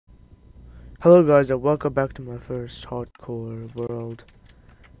Hello guys and welcome back to my first hardcore world.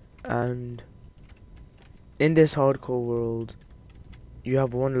 And in this hardcore world you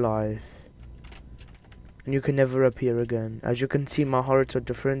have one life and you can never appear again. As you can see, my hearts are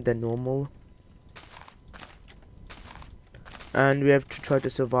different than normal and we have to try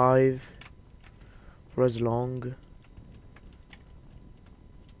to survive for as long.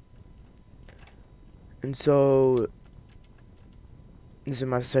 And so this is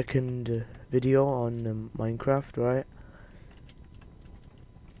my second video on Minecraft, right?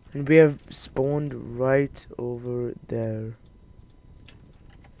 And we have spawned right over there.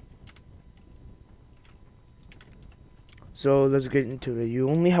 So let's get into it. You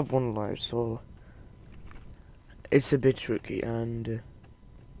only have one life, so it's a bit tricky, and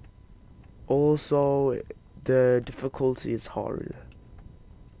also the difficulty is hard.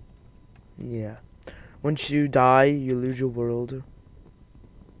 Yeah. Once you die, you lose your world,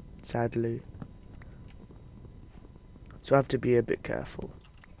 sadly. So I have to be a bit careful.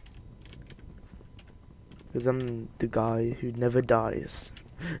 Because I'm the guy who never dies.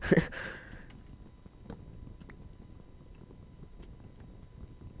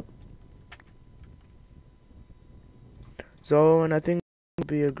 So, and I think it will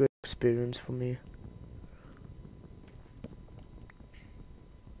be a great experience for me.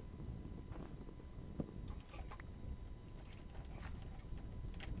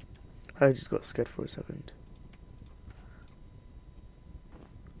 I just got scared for a second.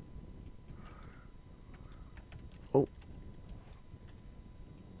 Oh.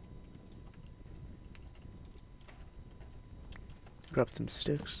 Grab some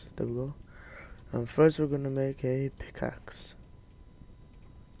sticks. There we go. First we're gonna make a pickaxe.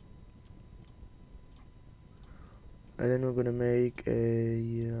 And then we're gonna make a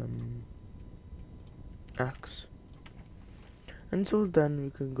axe. Until then we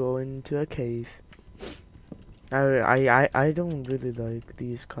can go into a cave. I don't really like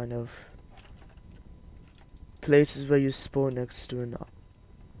these kind of places where you spawn next to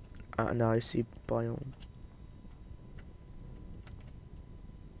an icy biome.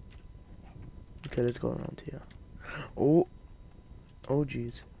 Okay, let's go around here. Oh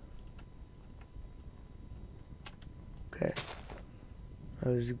jeez. Okay,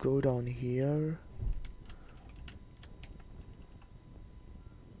 let's go down here.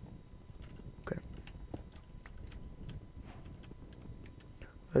 Okay,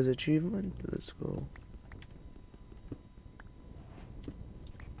 as achievement, let's go.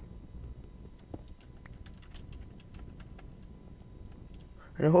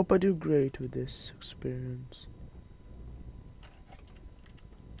 And I hope I do great with this experience.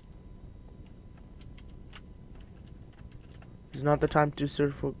 It's not the time to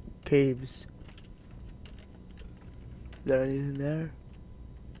search for caves. Is there anything there?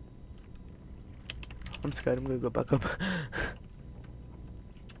 I'm scared, I'm gonna go back up.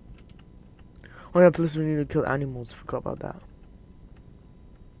 Oh yeah, plus we need to kill animals, forgot about that.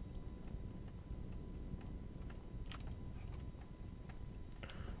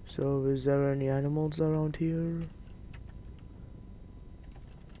 So, is there any animals around here?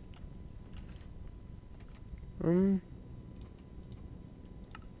 I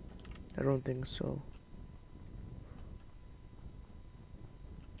don't think so.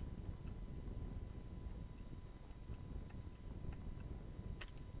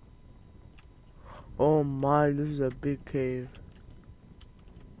 Oh my, this is a big cave.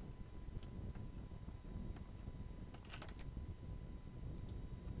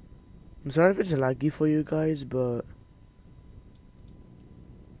 I'm sorry if it's laggy for you guys, but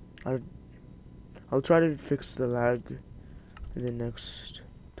I'll try to fix the lag in the next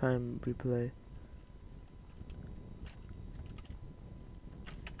time we play.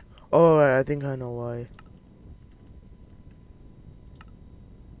 Oh, I think I know why.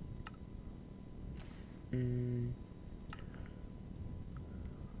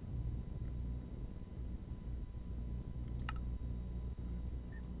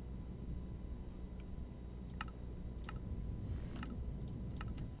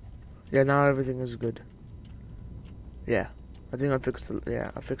 Yeah, now everything is good. Yeah, I think I fixed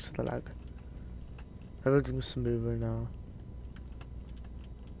the lag. Everything's smoother now.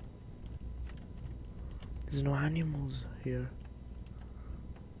 There's no animals here.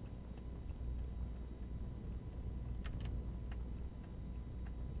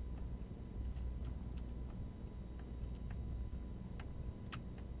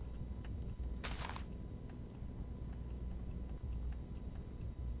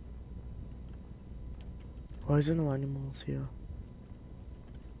 Why is there no animals here?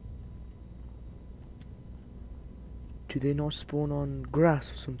 Do they not spawn on grass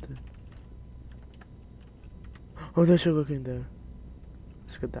or something? Oh, there's sugarcane there.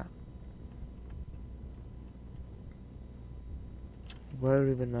 Let's get that. Where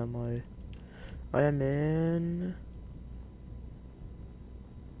even am I? I am in...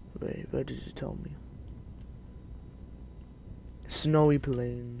 Wait, where does it tell me? Snowy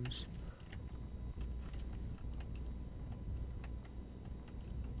Plains.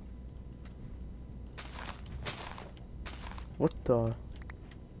 What the?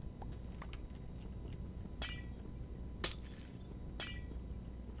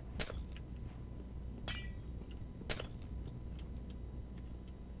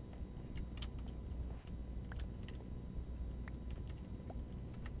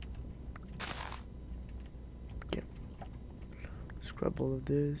 Okay. Let's grab all of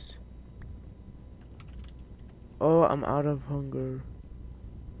this. Oh, I'm out of hunger.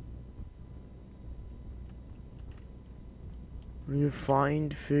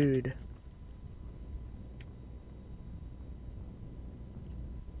 Refined food.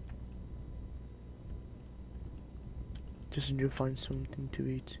 Just need to find something to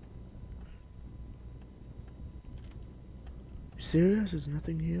eat. Serious? There's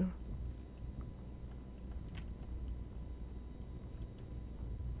nothing here?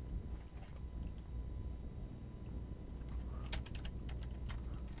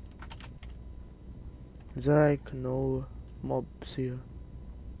 Is there like no mobs here?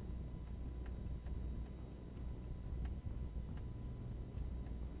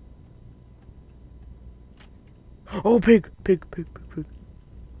 Oh, pig! Pig, pig, pig, pig.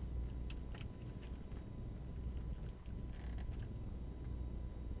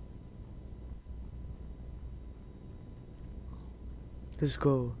 Let's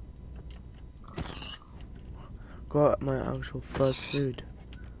go. Got my actual first food.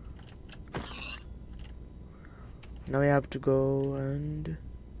 Now we have to go and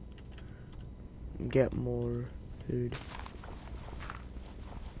get more food.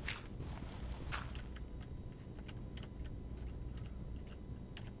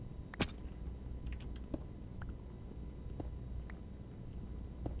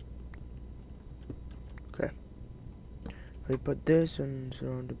 Okay. We put this and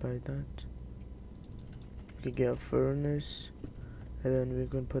surrounded by that. We can get a furnace and then we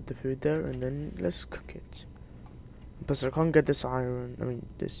can put the food there and then let's cook it. Plus I can't get this iron, I mean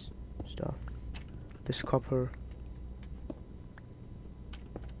this stuff. This copper.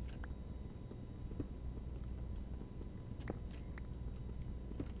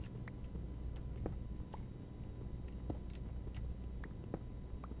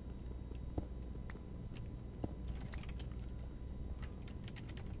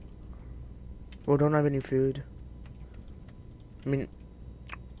 Oh, don't have any food. I mean,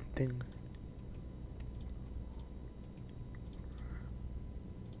 thing.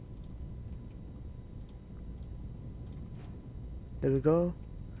 There we go.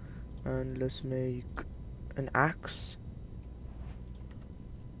 And let's make an axe.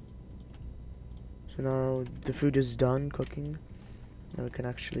 So now the food is done cooking. Now we can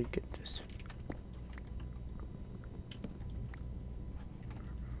actually get this.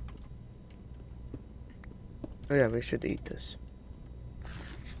 Oh yeah, we should eat this.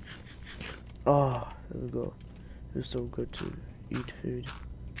 Oh, there we go. It's so good to eat food.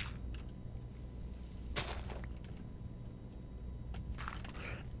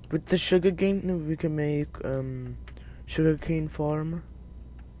 With the sugarcane, we can make sugarcane farm,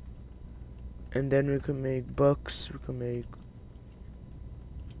 and then we can make books. We can make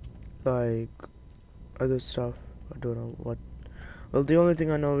like other stuff. I don't know what. Well, the only thing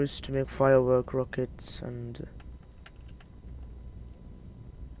I know is to make firework rockets and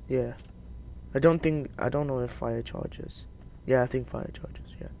yeah. I don't know if fire charges. Yeah, I think fire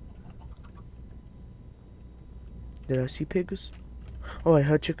charges. Yeah. Did I see pigs? Oh, I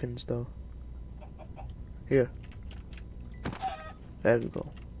heard chickens though. Here. There we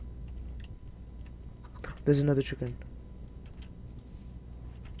go. There's another chicken.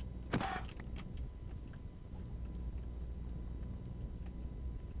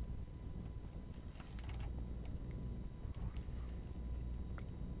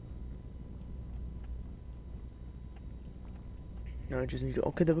 Now I just need to.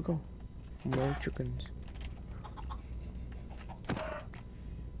 Okay, there we go. More chickens.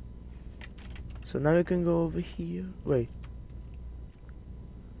 So now we can go over here. Wait.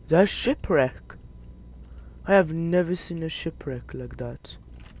 There's a shipwreck. I have never seen a shipwreck like that.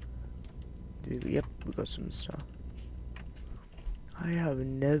 Yep, we got some stuff. I have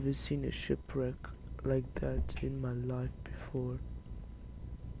never seen a shipwreck like that in my life before.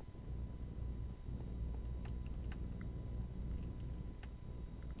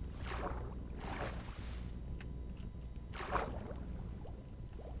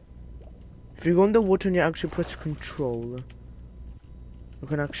 If you go in the water and you actually press control, you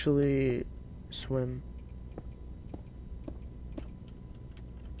can actually swim.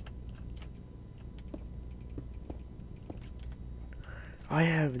 I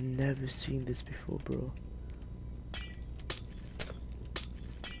have never seen this before, bro.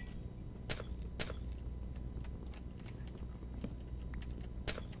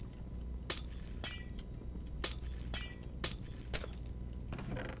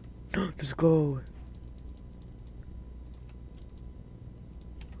 Let's go.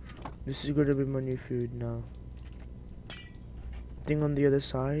 This is gonna be my new food now. Thing on the other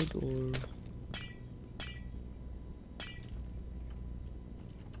side, or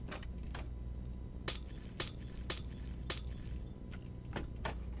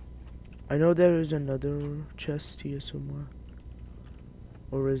I know there is another chest here somewhere.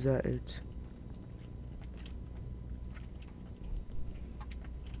 Or is that it?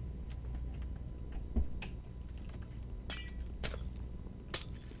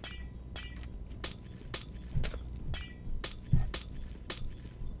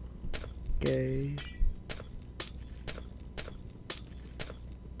 Okay.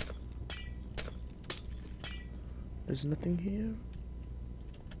 There's nothing here.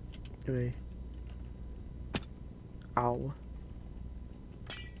 Wait. Ow.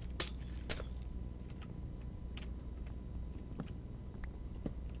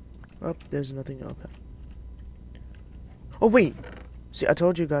 Oh, there's nothing. Okay. Oh wait. See, I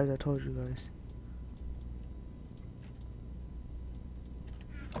told you guys.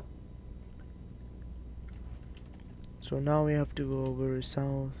 So now we have to go over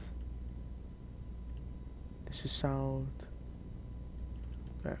south. This is south.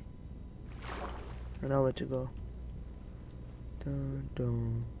 Okay. I know where to go. Dun,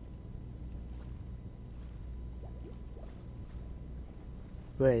 dun.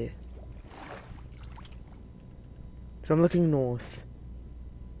 Wait. So I'm looking north.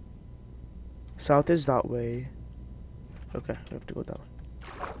 South is that way. Okay, we have to go that way.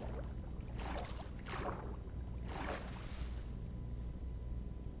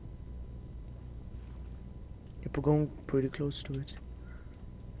 Yep, we're going pretty close to it.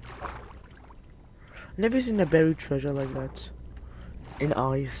 Never seen a buried treasure like that. In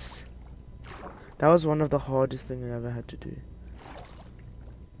ice. That was one of the hardest things I ever had to do.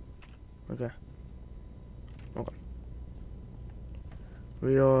 Okay. Okay.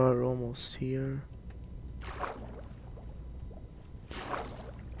 We are almost here.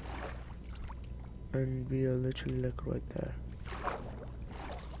 And we are literally like right there.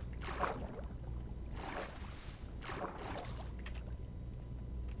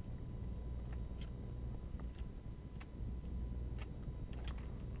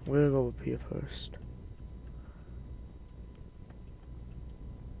 We're gonna go up here first.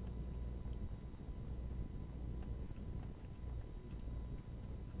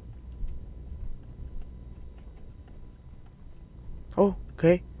 Oh,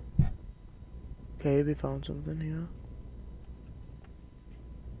 okay. Okay, we found something here.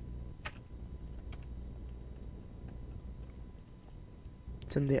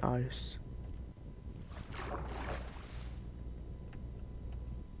 It's in the ice.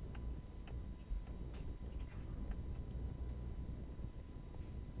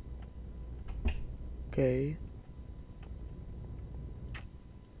 Okay.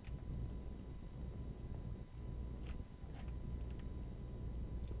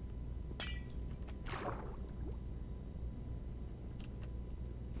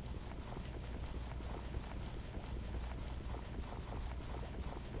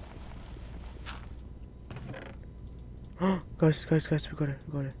 Guys, we got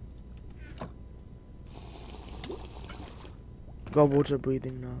it. Got water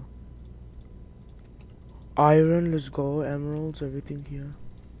breathing now. Iron, let's go. Emeralds, everything here.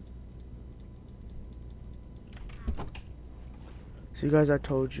 See guys, I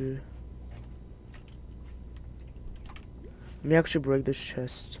told you. Let me actually break this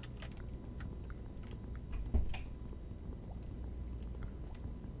chest.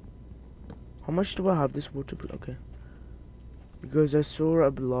 How much do I have this water? Okay. Because I saw a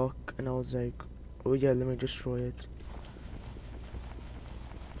block and I was like, oh yeah, let me destroy it.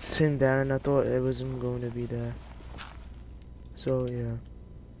 It's sitting there and I thought it wasn't going to be there. So yeah.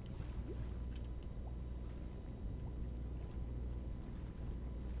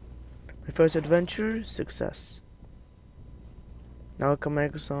 My first adventure, success. Now I can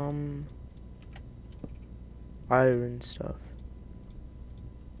make some iron stuff.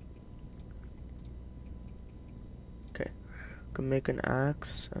 Okay. Can make an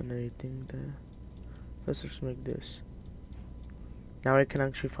axe and anything there. Let's just make this. Now I can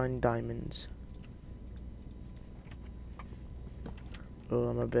actually find diamonds. Oh,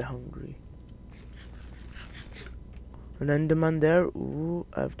 I'm a bit hungry. An Enderman there. Ooh,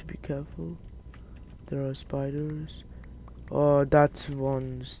 I have to be careful. There are spiders. Oh, that's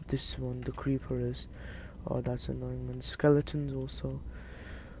this one, the creeper is. Oh, that's annoying. And skeletons also.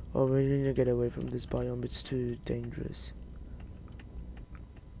 Oh, we need to get away from this biome. It's too dangerous.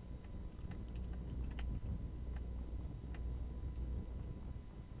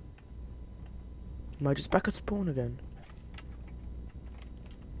 Am I just back at spawn again?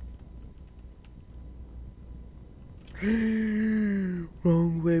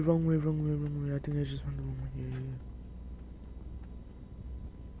 Wrong way, wrong way, wrong way, wrong way. I think I just went the wrong way. Yeah.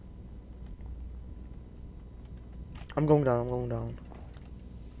 I'm going down, I'm going down.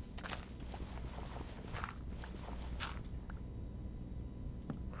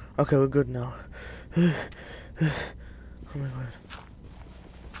 Okay, we're good now. Oh my god.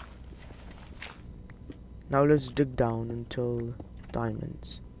 Now let's dig down until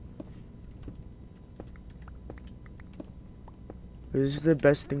diamonds. This is the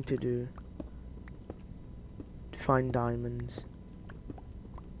best thing to do. To find diamonds.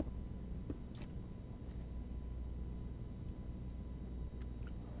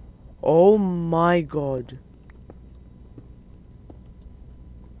 Oh my god.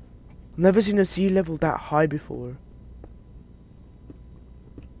 Never seen a sea level that high before.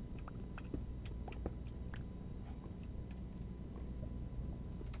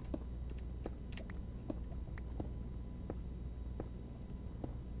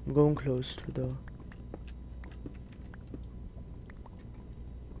 I'm going close to the...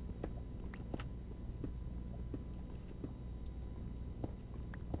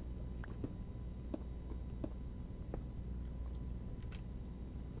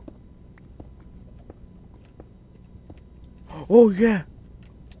 Oh yeah!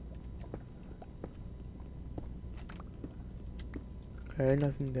 Okay,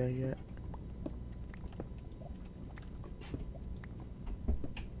 nothing there yet.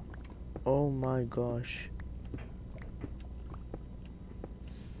 Oh my gosh.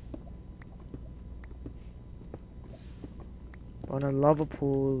 On a lava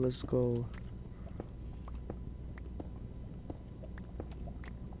pool, let's go.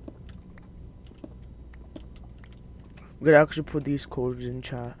 I'm gonna actually put these codes in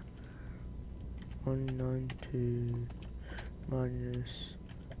chat. 192 minus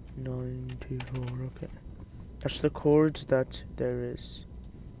 924, okay. That's the chords that there is.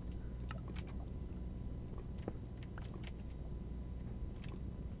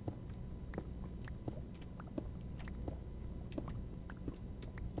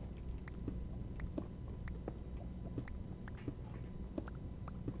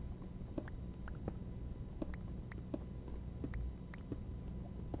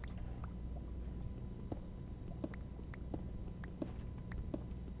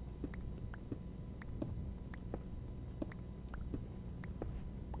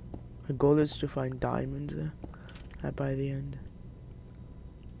 My goal is to find diamonds by the end.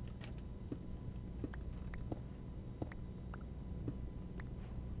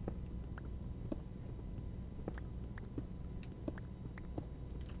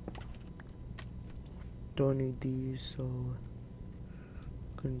 Don't need these, so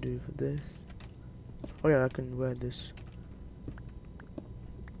I can do for this. Oh yeah, I can wear this.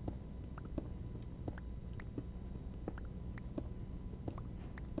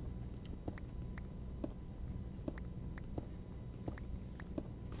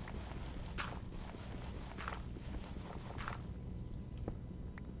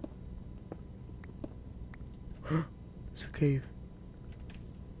 It's a cave.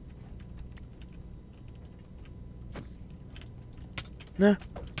 Nah,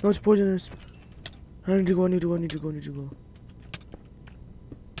 no, it's poisonous. I need to go, I need to go, I need to go, I need to go.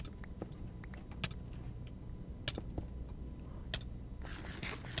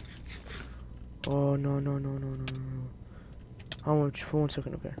 Oh no, no, no, no, no, no, no. How much? For 1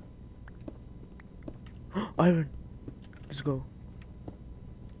 second, okay. Iron! Let's go.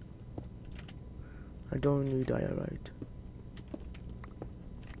 I don't need diorite.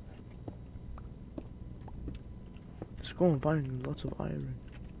 Let's go and find lots of iron.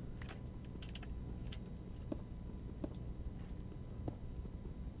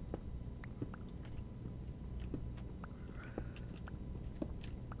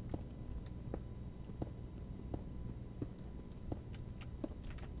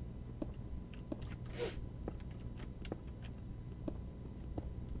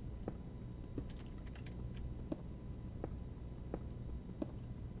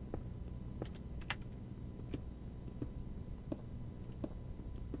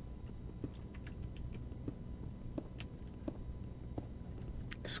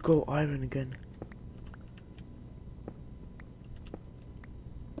 Let's go iron again.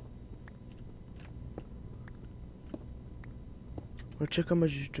 We'll check how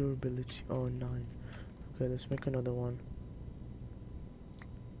much durability. Oh, 9. Okay, let's make another one.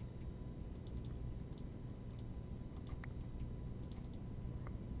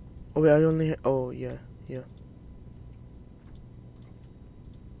 Oh wait, I only. Oh yeah, yeah.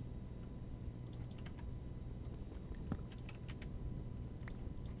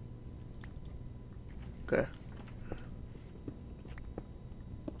 Okay.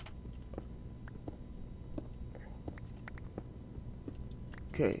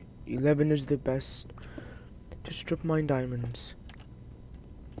 Okay, 11 is the best to strip mine diamonds.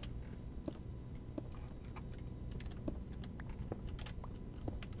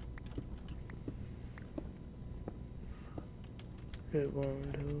 Okay, 1,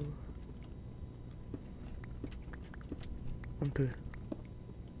 2. 1, 2.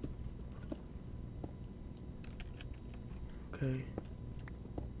 Okay.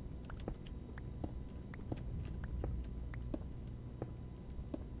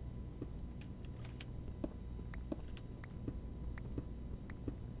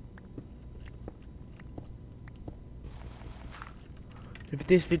 If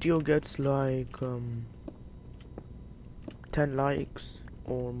this video gets like 10 likes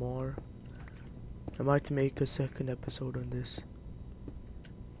or more, I might make a second episode on this.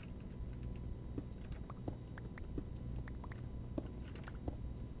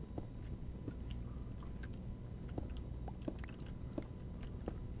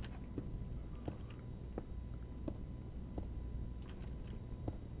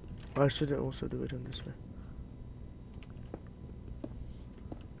 I should also do it on this way.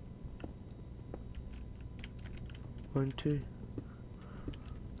 One, two.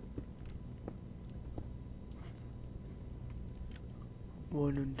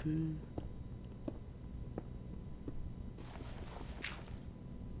 One and 2.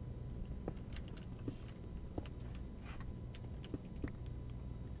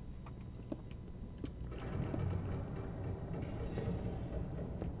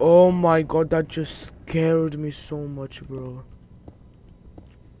 Oh my god, that just scared me so much, bro.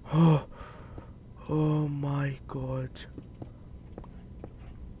 Oh my god.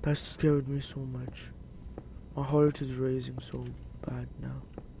 That scared me so much. My heart is racing so bad now.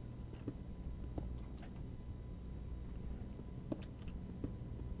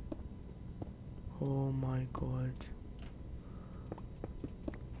 Oh my god.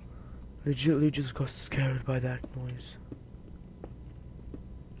 Legitly just got scared by that noise.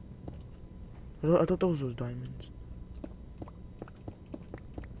 I thought those was diamonds.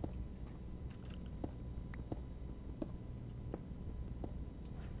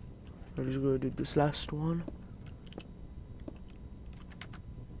 I'm just gonna do this last one.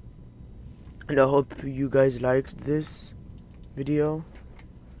 And I hope you guys liked this video.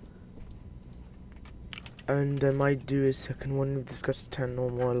 And I might do a second one if this gets 10 or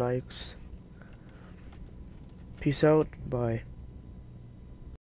more likes. Peace out, bye.